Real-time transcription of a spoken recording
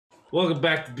Welcome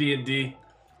back to D&D.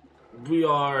 We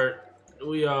are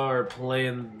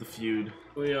playing the feud.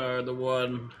 We are the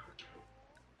one.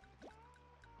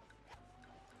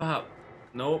 Bop.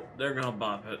 Nope, they're gonna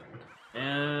bop it.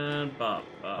 And bop,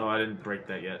 bop. Oh, I didn't break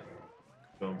that yet.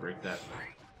 Don't break that.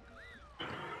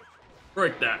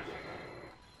 Break that.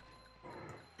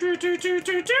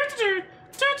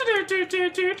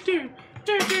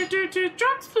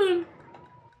 Drop spoon.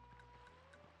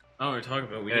 Oh, we're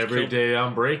talking about Every day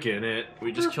I'm breaking it.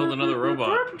 We just killed another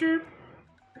robot.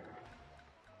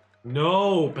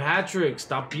 No, Patrick,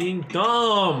 stop being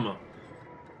dumb.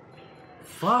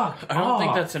 Fuck. I don't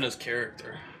think that's in his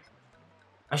character.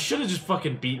 I should have just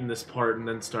fucking beaten this part and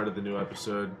then started the new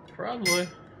episode. Probably.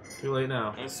 Too late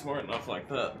now. I'm smart enough like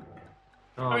that.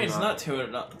 Oh, I mean, it's not too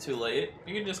late.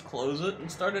 You can just close it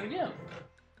and start it again.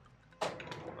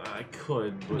 I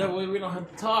could, but... That way we don't have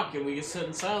to talk and we can sit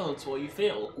in silence while you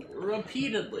fail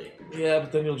repeatedly. Yeah,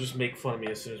 but then you'll just make fun of me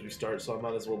as soon as we start, so I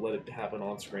might as well let it happen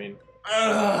on screen.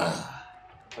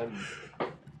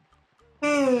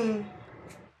 Well,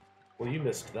 you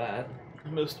missed that.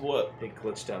 Missed what? It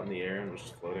glitched out in the air and was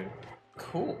just floating.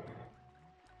 Cool.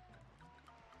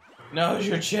 Now's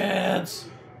your chance!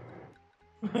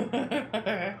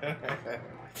 I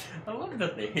love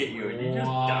that they hit you and you just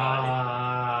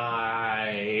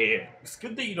die. It's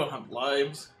good that you don't have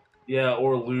lives. Yeah,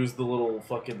 or lose the little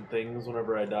fucking things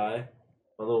whenever I die.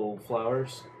 My little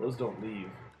flowers. Those don't leave.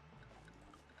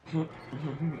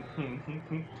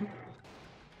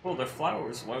 Well, they're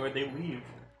flowers. Why would they leave?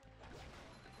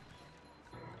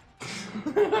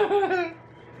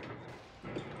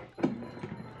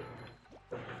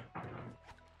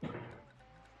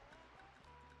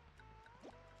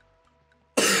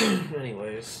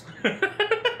 Anyways.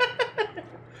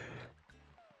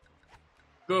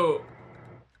 Go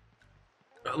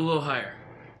a little higher.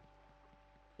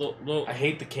 I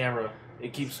hate the camera.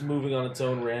 It keeps moving on its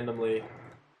own randomly.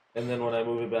 And then when I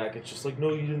move it back, it's just like,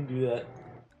 no, you didn't do that.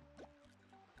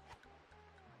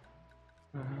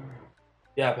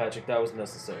 Yeah, Patrick, that was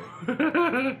necessary.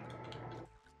 I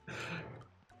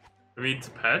mean,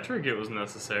 to Patrick, it was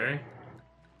necessary.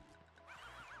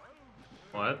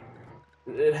 What?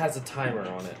 It has a timer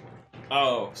on it.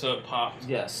 Oh, so it popped.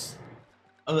 Yes.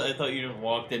 I thought you just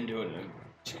walked into it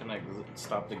and it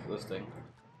stopped existing.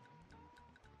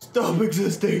 Stop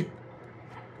existing!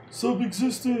 Stop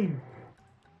existing!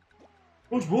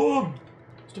 What's wrong?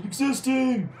 Stop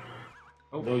existing!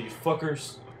 Oh. No, you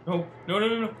fuckers. No, no, no,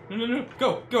 no, no, no, no, no.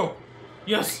 Go, go!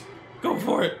 Yes! Go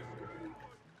for it!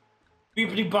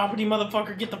 Beepity boppity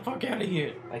motherfucker, get the fuck out of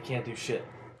here! I can't do shit.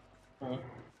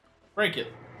 Break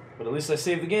it. But at least I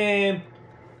saved the game.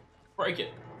 Break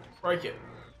it. Break it.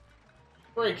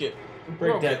 Break it.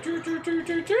 Break that.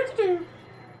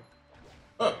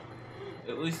 Oh.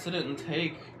 At least it didn't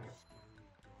take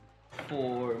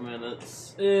 4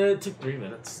 minutes. It took 3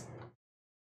 minutes.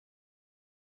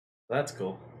 That's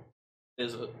cool.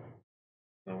 Is it?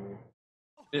 No.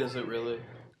 Is it really?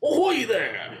 Ahoy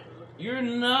there! You're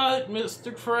not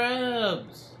Mr.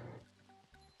 Krabs!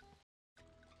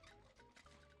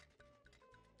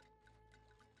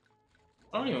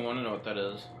 I don't even want to know what that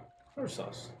is. Tartar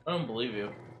sauce. I don't believe you.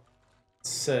 It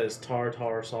says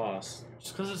tartar sauce.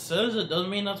 Just because it says it doesn't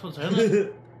mean that's what's in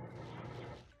it.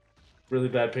 Really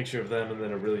bad picture of them and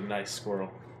then a really nice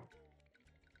squirrel.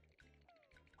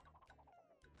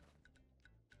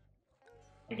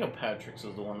 I think how Patrick's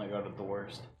is the one that got it the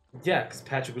worst. Yeah, because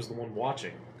Patrick was the one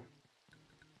watching.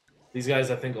 These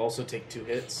guys, I think, also take 2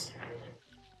 hits.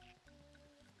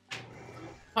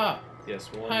 Ha!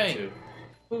 Yes, 1, Hey. 2.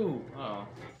 Ooh, oh.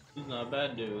 He's not a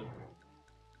bad dude.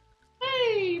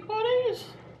 Hey, buddies!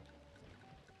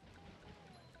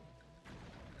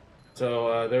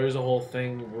 So, there is a whole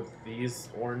thing with these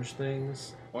orange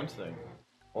things. Orange thing.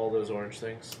 All those orange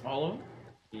things. All of them?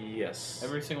 Yes.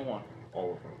 Every single one?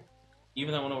 All of them.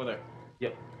 Even that one over there?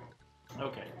 Yep.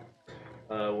 Okay.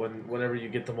 Whenever you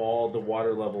get them all, the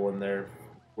water level in there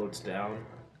floats down.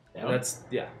 Down? And that's,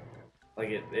 yeah. Like,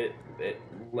 it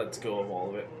lets go of all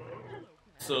of it.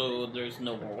 So there's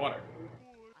no more water.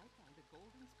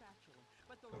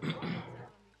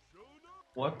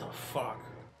 What the fuck?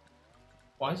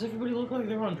 Why does everybody look like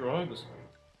they're on drugs?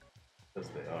 Because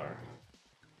they are.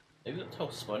 Maybe that's how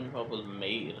SpongeBob was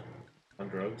made. On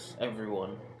drugs?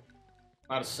 Everyone.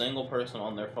 Not a single person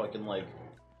on their fucking, like,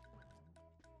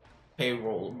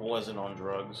 payroll wasn't on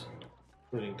drugs.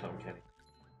 Including Tom Kenny.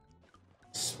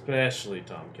 Especially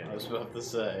Tom Kenny. I was about to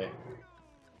say.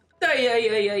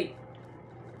 Ay.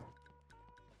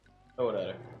 Throw it at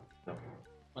her. No.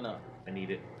 Why not? I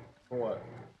need it. For what?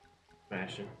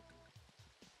 Smashing.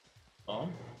 Oh?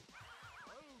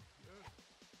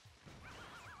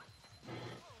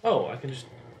 Oh, I can just...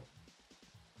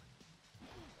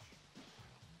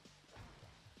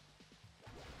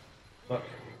 Fuck.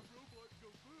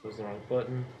 That was the wrong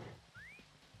button.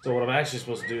 So what I'm actually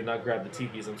supposed to do, not grab the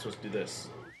tikis, I'm supposed to do this.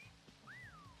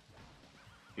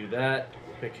 Do that,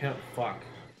 pick him, fuck.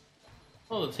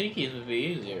 Oh, the tikis would be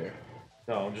easier.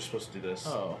 No, I'm just supposed to do this.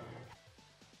 Oh.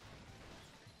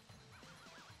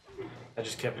 I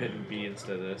just kept hitting B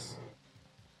instead of this.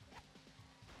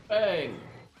 Bang!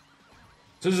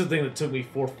 So this is the thing that took me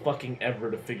for fucking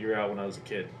ever to figure out when I was a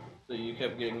kid. So you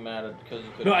kept getting mad at because you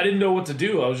couldn't... No, I didn't know what to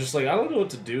do. I was just like, I don't know what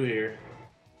to do here.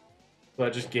 So I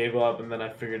just gave up, and then I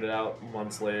figured it out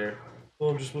months later. Oh,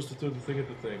 I'm just supposed to throw the thing at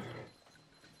the thing.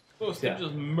 Supposed to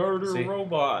just murder a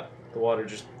robot. The water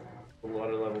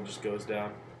level just goes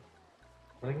down.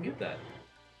 I can get that.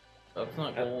 That's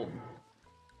not gold.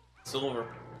 Silver.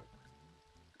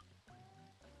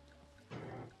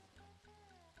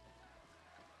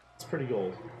 It's pretty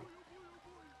gold.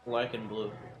 Black and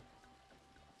blue.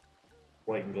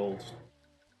 White and gold.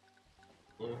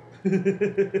 Blue.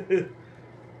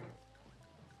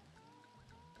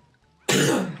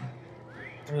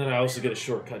 And then I also get a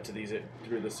shortcut to these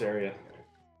through this area.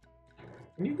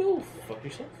 Can you go fuck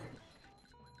yourself?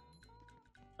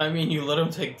 I mean, you let him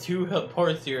take 2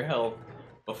 parts of your health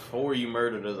before you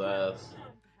murdered his ass.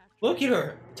 Look at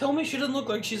her! Tell me she doesn't look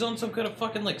like she's on some kind of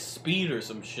fucking, like, speed or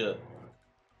some shit.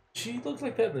 She looked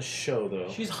like that in the show, though.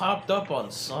 She's hopped up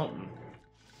on something.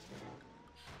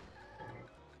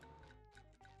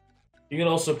 You can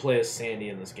also play as Sandy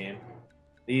in this game.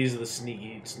 These are the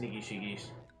sneaky shiggies.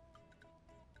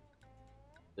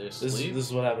 This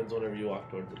is what happens whenever you walk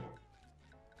toward them.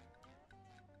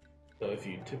 So if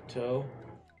you tiptoe...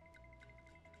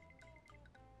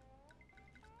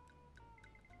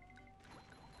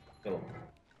 Kill them.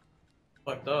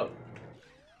 Fucked up.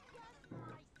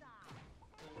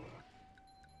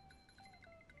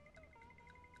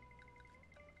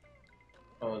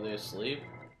 Oh, are they asleep?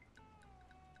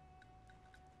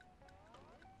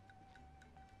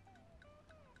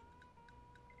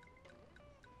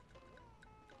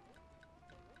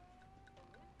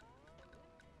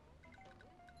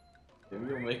 Maybe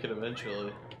we'll make it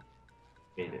eventually.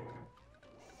 Hate it.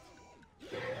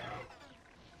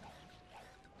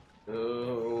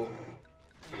 Oh.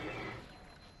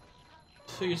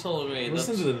 So you're telling me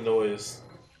Listen to the noise.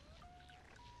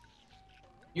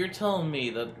 You're telling me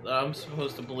that I'm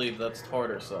supposed to believe that's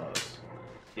tartar sauce?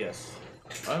 Yes.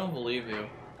 I don't believe you.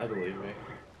 I believe me.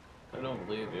 I don't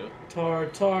believe you. Tar,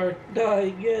 die,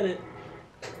 get it.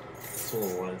 That's one of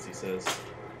the lines he says.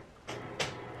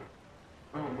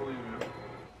 I don't believe you.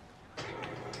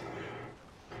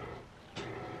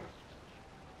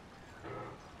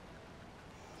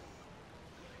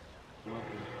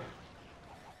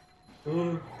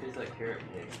 Ooh. Tastes like carrot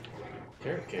cake.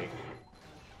 Carrot cake.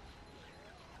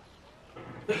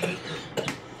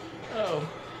 Oh.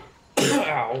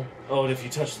 Ow. Oh, and if you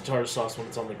touch the tartar sauce when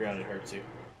it's on the ground, it hurts you.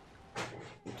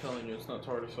 I'm telling you, it's not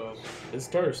tartar sauce. It's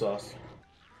tartar sauce.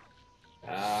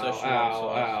 Ow, Szechuan ow,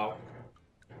 sauce. ow.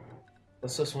 The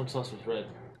Szechuan sauce was red.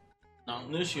 Not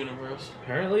in this universe.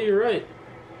 Apparently, you're right.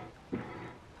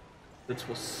 It's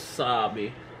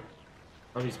wasabi.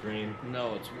 Oh, he's green.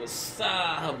 No, it's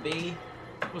wasabi.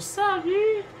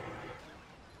 Wasabi!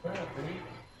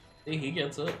 See, he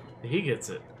gets it. He gets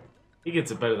it. He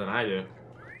gets it better than I do.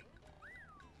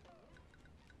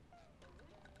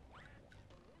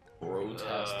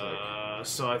 Brotastic.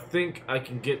 So I think I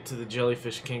can get to the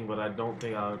Jellyfish King, but I don't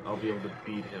think I'll be able to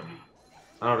beat him.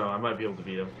 I don't know, I might be able to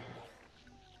beat him.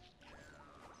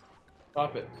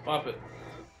 Pop it,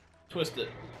 twist it,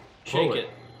 Pull shake it,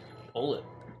 pull it.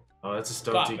 Oh, that's a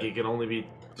stone Pop tiki. it. It can only be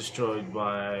destroyed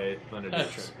by thunder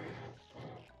Patrick. dudes.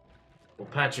 Well,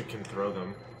 Patrick can throw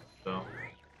them, so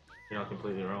you're not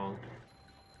completely wrong.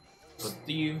 But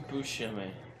Steve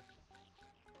Buscemi.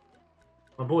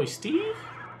 my boy Steve?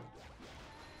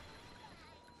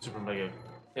 Super Mega.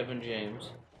 Kevin James.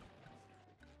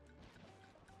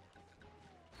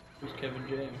 Who's Kevin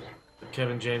James?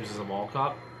 Kevin James is a mall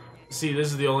cop. See,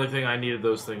 this is the only thing I needed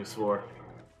those things for.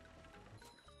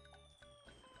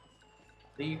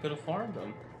 See, you could have farmed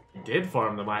them. I did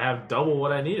farm them. I have double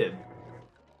what I needed.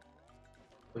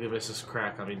 Look at Mrs.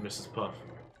 Mrs. Puff.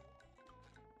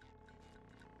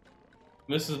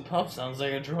 Mrs. Puff sounds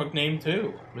like a drug name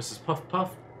too. Mrs. Puff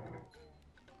Puff.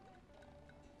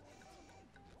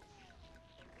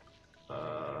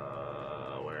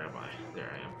 Where am I?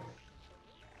 There I am.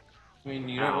 I mean,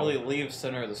 you don't really leave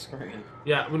center of the screen.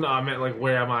 Yeah, no, I meant like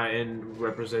where am I in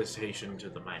representation to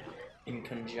the map? In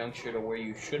conjunction to where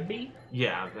you should be?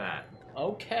 Yeah, that.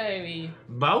 Okay.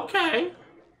 Okay.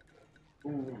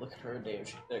 Ooh, look at her, damn,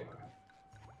 she's thick.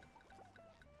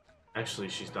 Actually,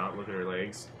 she's not. Look at her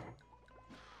legs.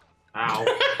 Ow.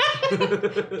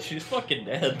 She's fucking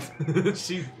dead.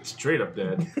 She's straight up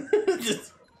dead.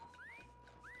 Just...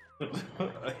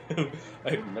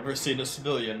 I've never seen a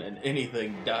civilian and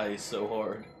anything die so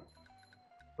hard.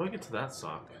 How do I get to that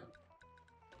sock?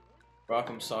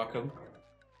 Rock'em sock'em.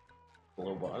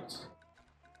 Robots.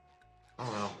 I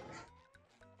don't know.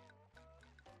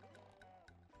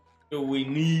 Do we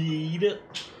need it?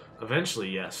 Eventually,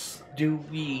 yes. Do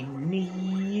we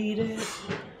need it?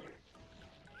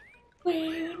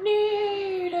 We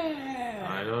need it!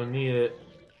 I don't need it.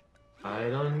 I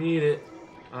don't need it.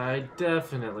 I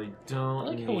definitely don't I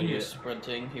like need how when it. he's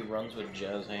sprinting, he runs with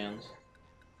jazz hands.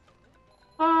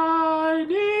 I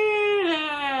need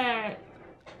it!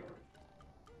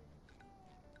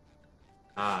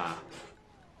 Ah.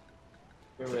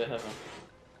 Stairway to heaven.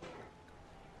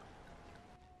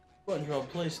 SpongeBob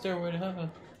plays Stairway to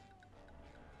Heaven.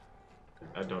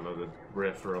 I don't know the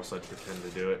riff or else I'd pretend to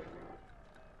do it.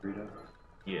 Freedom.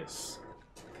 Yes.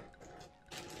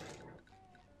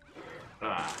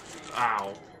 Ah.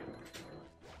 Ow.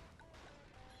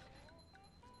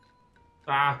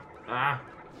 Ah. Ah.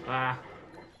 Ah.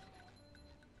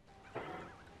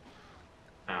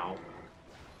 Ow.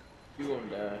 You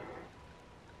won't die.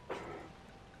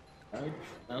 Alright,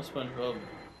 now SpongeBob.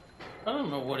 I don't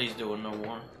know what he's doing no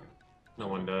more. No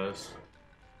one does.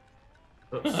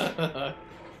 Oops.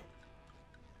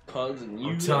 Causing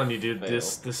you. I'm telling you, to dude, fail.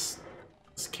 this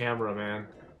camera, man,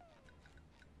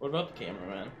 What about the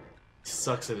cameraman? he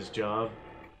sucks at his job.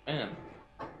 Man.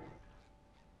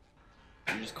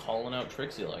 You're just calling out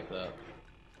Trixie like that.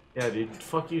 Yeah, dude,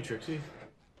 fuck you, Trixie.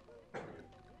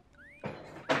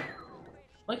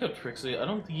 Like how Trixie, I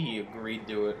don't think he agreed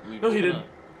to it. We No, he kinda didn't.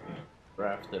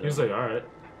 Drafted him. He was like, alright.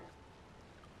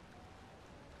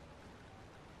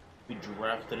 We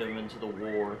drafted him into the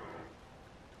war.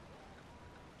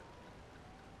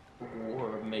 The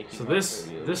war of making. So up this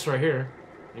videos. this right here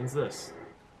means this.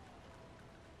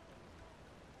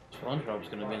 SpongeBob's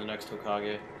gonna be the next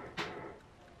Hokage.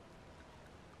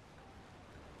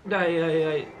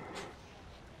 Die.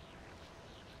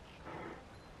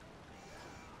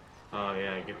 Oh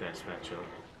yeah, get that spatula.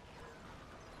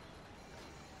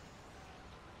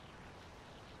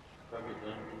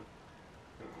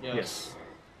 Yes.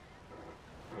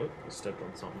 Oh, I stepped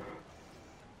on something.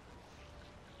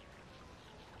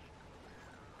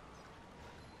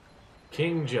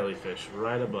 King Jellyfish,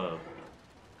 right above.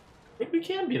 Maybe we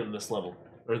can beat him this level.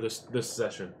 Or this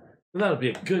session. And that'll be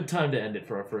a good time to end it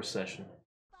for our first session.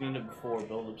 Doing it before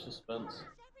build up suspense.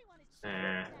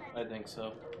 Eh. I think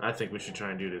so. I think we should try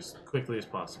and do it as quickly as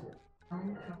possible.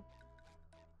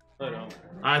 I don't.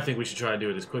 I think we should try and do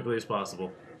it as quickly as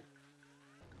possible.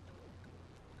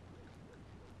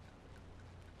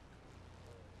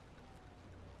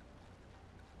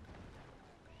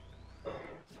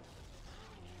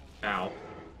 Ow.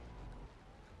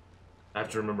 I have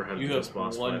to remember how to You do this have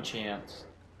boss one fight. chance.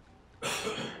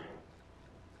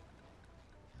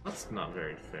 That's not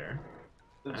very fair.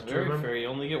 It's have to very remember- fair. You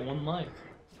only get one life.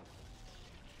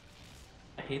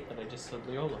 I hate that I just said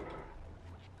Leola.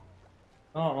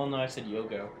 Oh, well, no, I said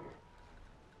Yogo.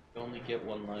 You only get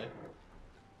one life.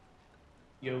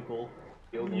 Yogle.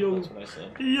 Yogle, that's what I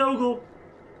said. Yogle!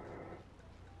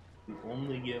 You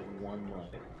only get one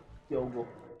life. Yogle.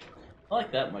 I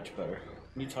like that much better.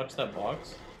 Can you touch that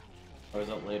box? Or is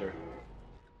that later?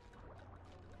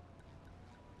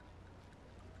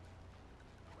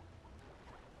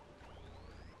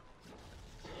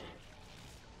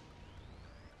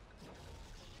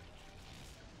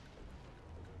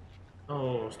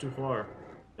 Oh, it's too far.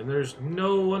 And there's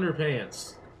no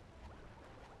underpants.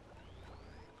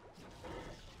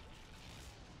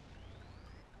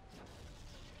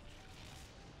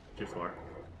 Too far.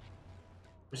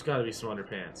 There's gotta be some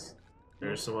underpants.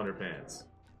 There's some underpants.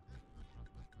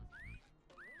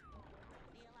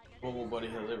 Bubble Buddy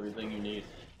has everything you need.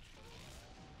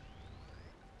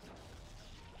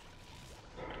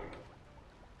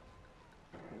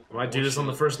 I might do this on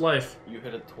the first life. You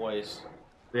hit it twice.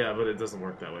 Yeah, but it doesn't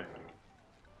work that way.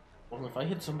 Well, if I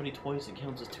hit somebody twice, it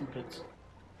counts as 2 hits.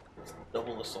 It's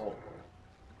double assault.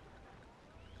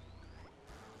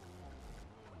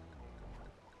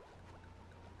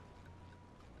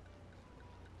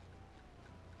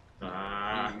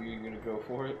 Ah, You gonna go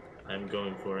for it? I'm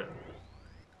going for it.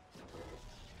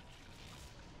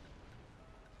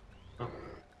 Oh.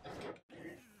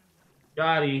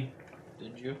 Gotti.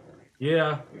 Did you?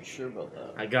 Yeah, Are you sure about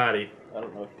that? I got it. I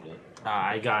don't know if you did. Ah,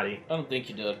 I got it. I don't think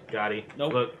you did. Got it.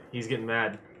 Nope. Look, he's getting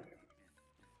mad.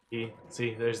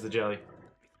 See, there's the jelly.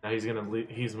 Now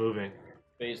he's moving.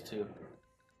 Phase 2.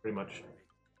 Pretty much.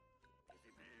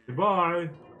 Goodbye!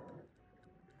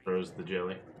 Throws the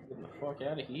jelly. Get the fuck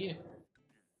out of here.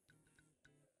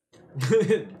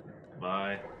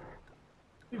 Bye.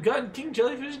 You've gotten King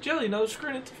Jellyfish jelly, now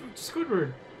screen it to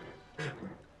Squidward.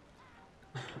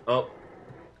 Oh.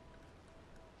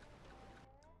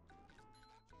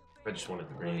 I just wanted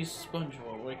to bring. Please,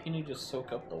 SpongeBob, why can't you just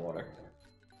soak up the water?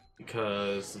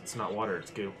 Because it's not water,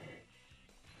 it's goo.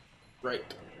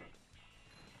 Right.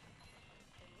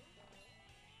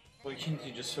 Why can't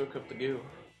you just soak up the goo?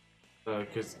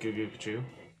 Because goo goo chew.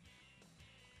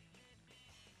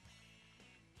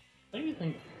 How do you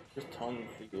think your tongue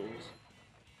feels?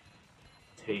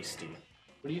 Tasty.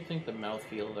 What do you think the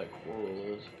mouthfeel of that coral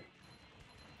is?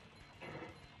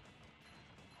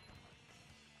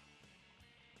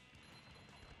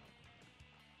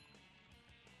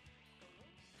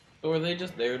 So are they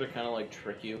just there to kind of like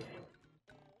trick you?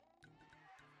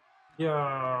 Yeah.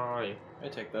 I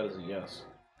take that as a yes.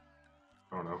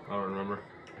 I don't know. I don't remember.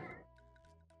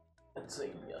 I'd say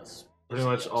yes. Pretty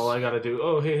much all I gotta do.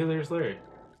 Oh, hey, there's Larry.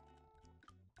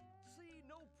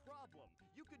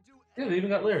 Yeah, they even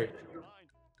got Larry.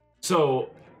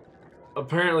 So,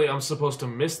 apparently I'm supposed to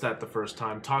miss that the first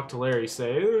time. Talk to Larry,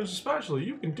 say, hey, there's a spatula,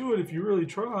 you can do it if you really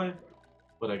try.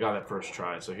 But I got it first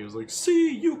try, so he was like,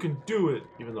 see, you can do it!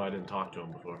 Even though I didn't talk to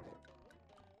him before.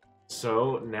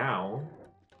 So, now...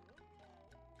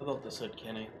 I thought this said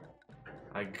Kenny.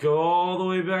 I go all the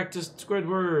way back to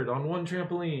Squidward on one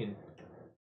trampoline.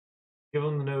 Give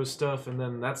him the nose stuff, and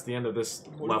then that's the end of this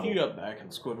What level. if you got back and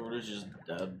Squidward is just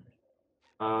dead?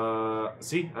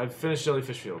 See? I've finished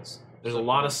Jellyfish Fields. There's a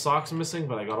lot of socks missing,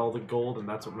 but I got all the gold, and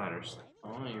that's what matters.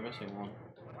 Oh, you're missing one.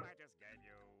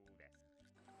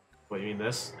 What, you mean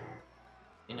this?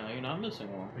 You know, you're not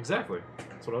missing one. Exactly.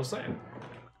 That's what I was saying.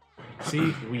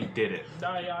 See? We did it.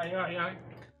 Die, die, die, die.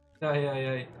 Die, die,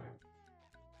 die.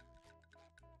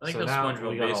 I think So how now we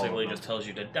SpongeBob got all basically of them. just tells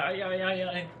you to die, die, die,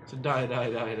 die. So die, die,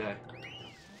 die, die.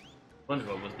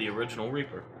 SpongeBob was the original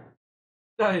Reaper.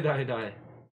 Die, die, die.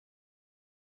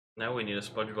 Now we need a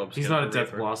SpongeBob skin He's not for a Death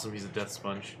Reaper. Blossom, he's a Death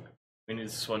Sponge. We need a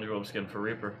SpongeBob skin for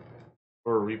Reaper.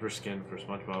 Or a Reaper skin for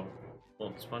SpongeBob.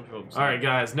 Well, SpongeBob's... Alright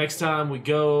guys, next time we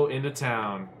go into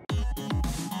town.